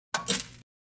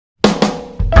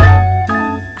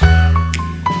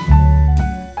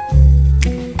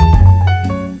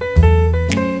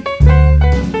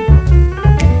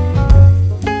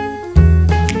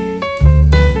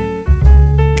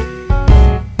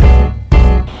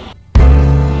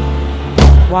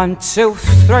1, 2,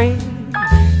 3.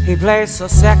 He plays so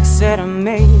sexy to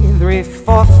me. 3,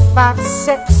 4, 5,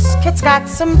 6. Kid's got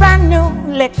some brand new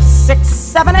licks. 6,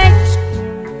 7,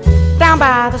 8. Down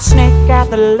by the snake at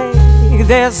the lake,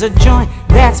 there's a joint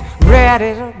that's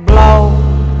ready to blow.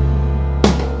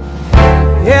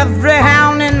 Every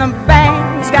hound in the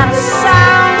band's got a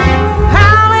sound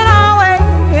howling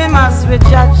away. It must be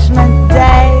Judgment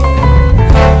Day.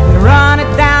 They run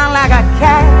it down like a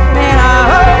cat in a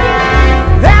hole.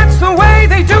 That's the way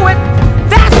they do it.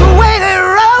 That's the way they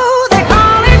roll. They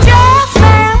call it jazz,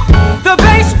 man. The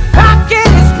bass pocket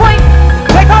is point.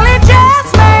 They call it jazz,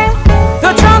 man.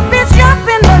 The trumpets jump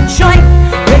in the joint.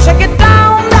 They shake it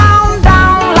down, down,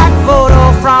 down like photo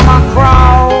from a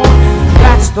crowd.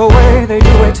 That's the way they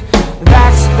do it.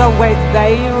 That's the way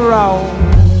they roll.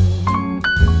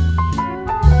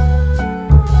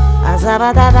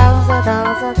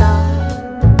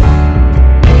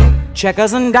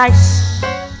 Checkers and dice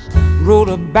rule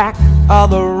the back of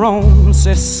the room.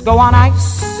 Cisco on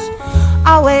ice,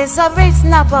 always a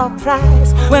reasonable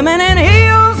price. Women in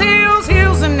heels, heels,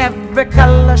 heels in every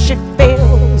color she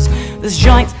feels. This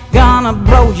joint's gonna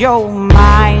blow your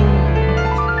mind.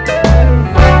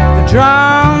 The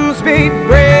drums beat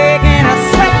breaking a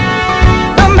sweat.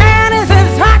 The man is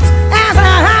as hot as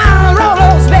a high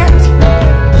roller's bet.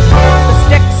 The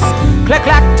sticks click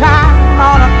like time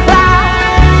on a cloud.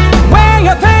 When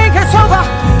you think it's over,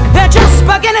 they're just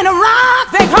beginning to rock.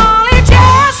 They call it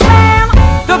jazz, man.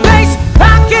 The bass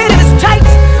pocket is tight.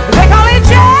 They call it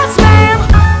jazz, man.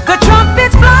 The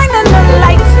trumpets blinding the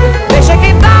lights. They shake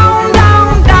it down,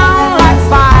 down, down like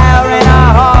fire in a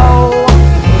hole.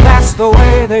 That's the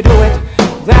way they do it.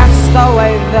 That's the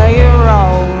way they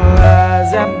roll.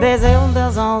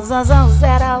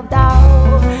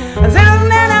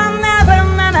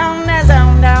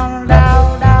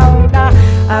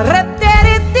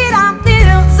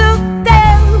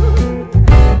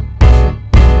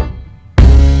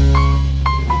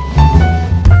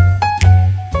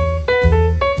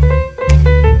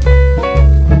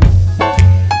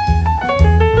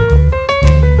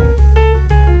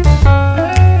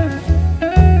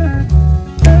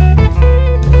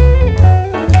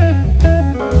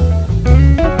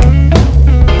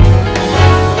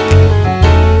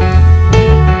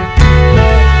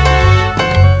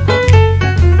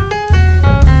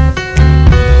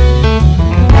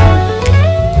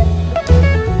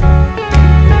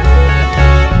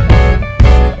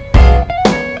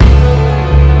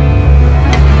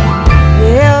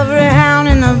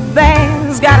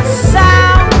 Got a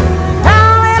sound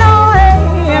howling away.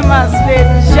 It must be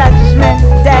Judgment